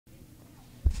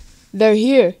They're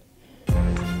here.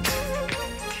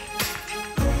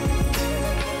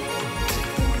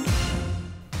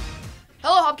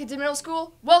 Hello, Hopkinton Middle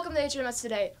School. Welcome to HMS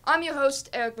Today. I'm your host,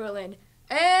 Eric Berlin.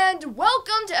 And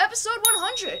welcome to episode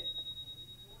 100.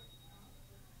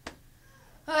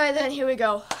 Alright then, here we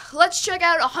go. Let's check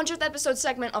out a 100th episode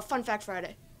segment of Fun Fact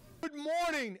Friday. Good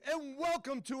morning and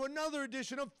welcome to another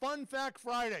edition of Fun Fact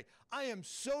Friday. I am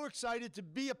so excited to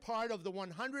be a part of the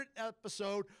 100th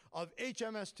episode of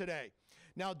HMS Today.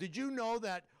 Now, did you know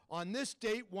that on this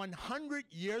date 100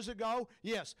 years ago,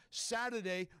 yes,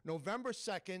 Saturday, November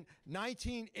 2nd,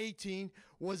 1918,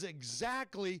 was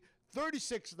exactly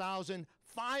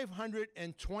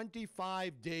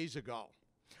 36,525 days ago.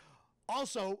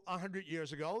 Also, 100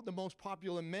 years ago, the most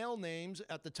popular male names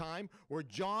at the time were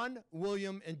John,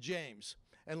 William, and James.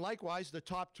 And likewise, the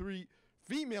top three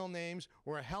female names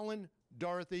were Helen,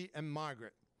 Dorothy, and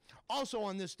Margaret. Also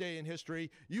on this day in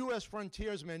history, U.S.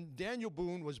 frontiersman Daniel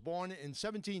Boone was born in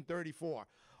 1734.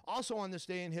 Also on this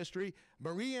day in history,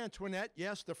 Marie Antoinette,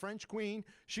 yes, the French queen,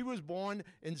 she was born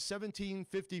in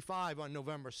 1755 on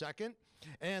November 2nd.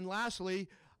 And lastly,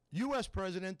 U.S.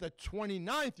 President, the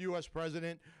 29th U.S.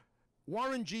 President,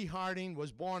 Warren G. Harding,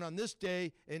 was born on this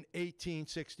day in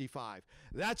 1865.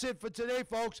 That's it for today,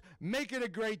 folks. Make it a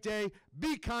great day.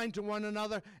 Be kind to one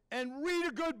another and read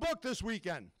a good book this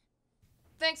weekend.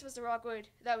 Thanks, Mr. Rockwood.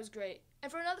 That was great.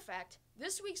 And for another fact,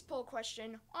 this week's poll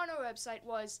question on our website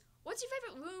was, what's your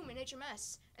favorite room in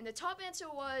HMS? And the top answer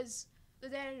was the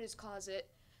janitor's closet.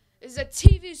 It's a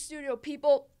TV studio,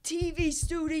 people. TV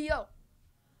studio.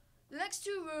 The next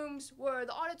two rooms were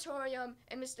the auditorium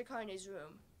and Mr. Carney's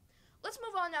room. Let's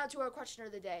move on now to our question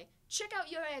of the day. Check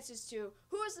out your answers to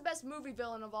who is the best movie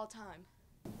villain of all time?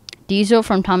 Diesel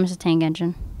from Thomas the Tank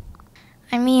Engine.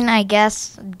 I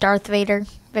guess Darth Vader,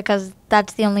 because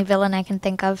that's the only villain I can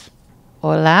think of.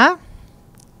 Hola,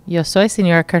 yo soy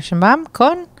Señora Kirschenbaum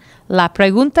con la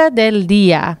pregunta del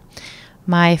día.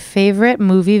 My favorite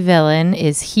movie villain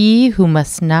is He Who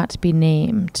Must Not Be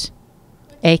Named,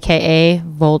 a.k.a.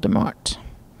 Voldemort.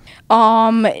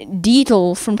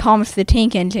 Diesel from Thomas the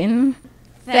Tank Engine.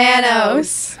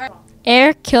 Thanos.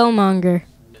 Eric Killmonger.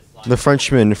 The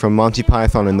Frenchman from Monty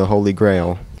Python and the Holy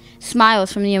Grail.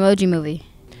 Smiles from the Emoji Movie.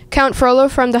 Count Frollo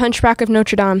from The Hunchback of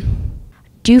Notre Dame.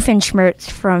 Doofenshmirtz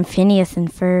from Phineas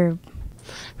and Ferb.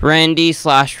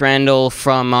 Randy/Randall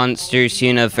from Monsters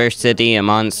University and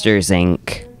Monsters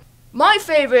Inc. My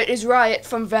favorite is Riot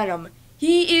from Venom.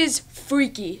 He is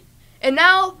freaky. And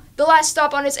now, the last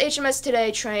stop on his HMS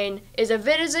Today train is a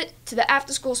visit to the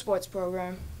after-school sports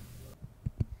program.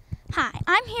 Hi,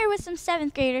 I'm here with some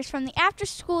 7th graders from the After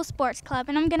School Sports Club,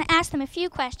 and I'm going to ask them a few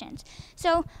questions.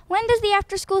 So, when does the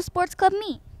After School Sports Club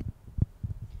meet?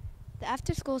 The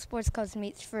After School Sports Club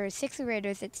meets for 6th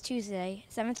graders, it's Tuesday,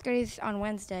 7th graders on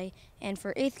Wednesday, and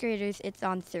for 8th graders, it's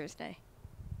on Thursday.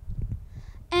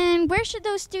 And where should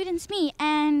those students meet,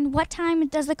 and what time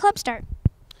does the club start?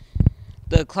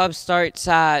 The club starts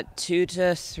at 2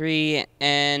 to 3,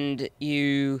 and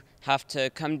you have to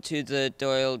come to the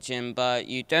Doyle Gym, but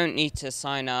you don't need to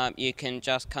sign up. You can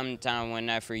just come down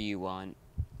whenever you want.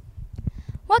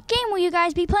 What game will you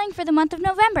guys be playing for the month of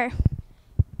November?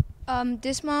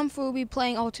 This month we'll be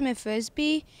playing Ultimate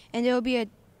Frisbee, and there will be a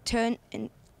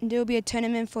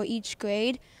tournament for each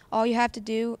grade. All you have to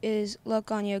do is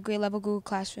look on your grade level Google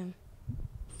Classroom.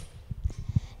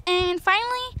 And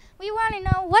finally, we want to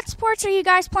know, what sports are you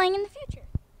guys playing in the future?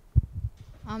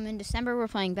 In December, we're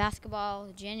playing basketball.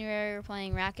 January, we're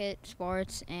playing racket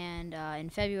sports. And in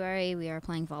February, we are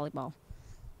playing volleyball.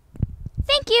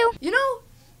 Thank you. You know,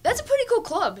 that's a pretty cool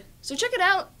club. So check it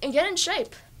out and get in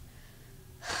shape.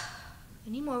 I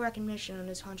need more recognition on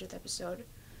this 100th episode.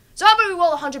 So how about we roll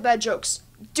 100 bad jokes?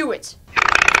 Do it.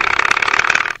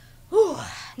 Whew,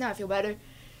 now I feel better.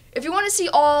 If you want to see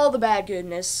all the bad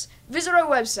goodness, visit our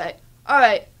website.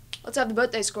 Alright, let's have the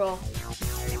birthday scroll.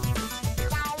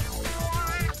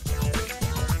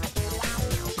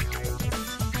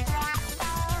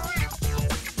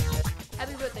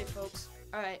 Happy birthday, folks.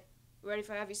 Alright, ready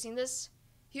for Have You Seen This?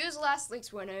 Here's last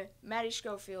week's winner, Maddie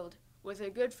Schofield, with her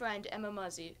good friend Emma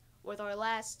Muzzy, with our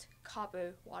last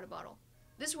copper water bottle.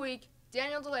 This week,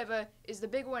 Daniel DeLeva is the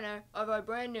big winner of our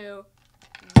brand new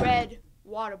red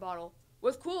water bottle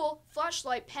with cool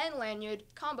flashlight pen lanyard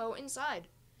combo inside.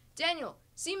 Daniel,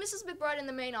 see Mrs. McBride in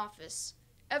the main office.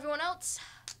 Everyone else,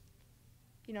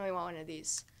 you know you want one of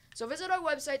these. So visit our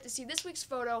website to see this week's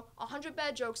photo, 100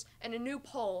 bad jokes, and a new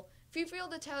poll. Feel free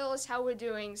to tell us how we're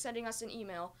doing, sending us an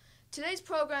email. Today's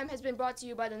program has been brought to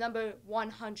you by the number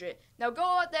 100. Now go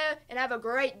out there and have a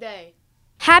great day.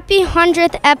 Happy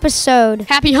 100th episode.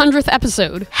 Happy 100th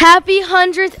episode. Happy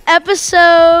 100th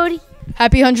episode.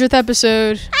 Happy 100th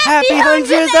episode. Happy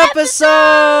 100th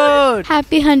episode.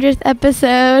 Happy 100th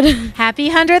episode. Happy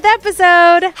 100th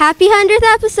episode. Happy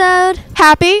 100th episode.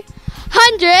 Happy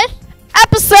 100th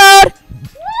episode.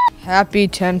 Happy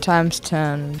 10 times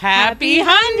 10. Happy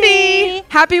Hundy.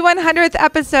 Happy 100th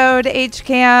episode,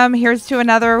 HCAM. Here's to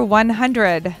another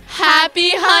 100. Happy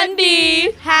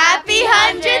Hundy. Happy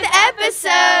 100th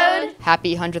episode.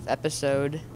 Happy 100th episode.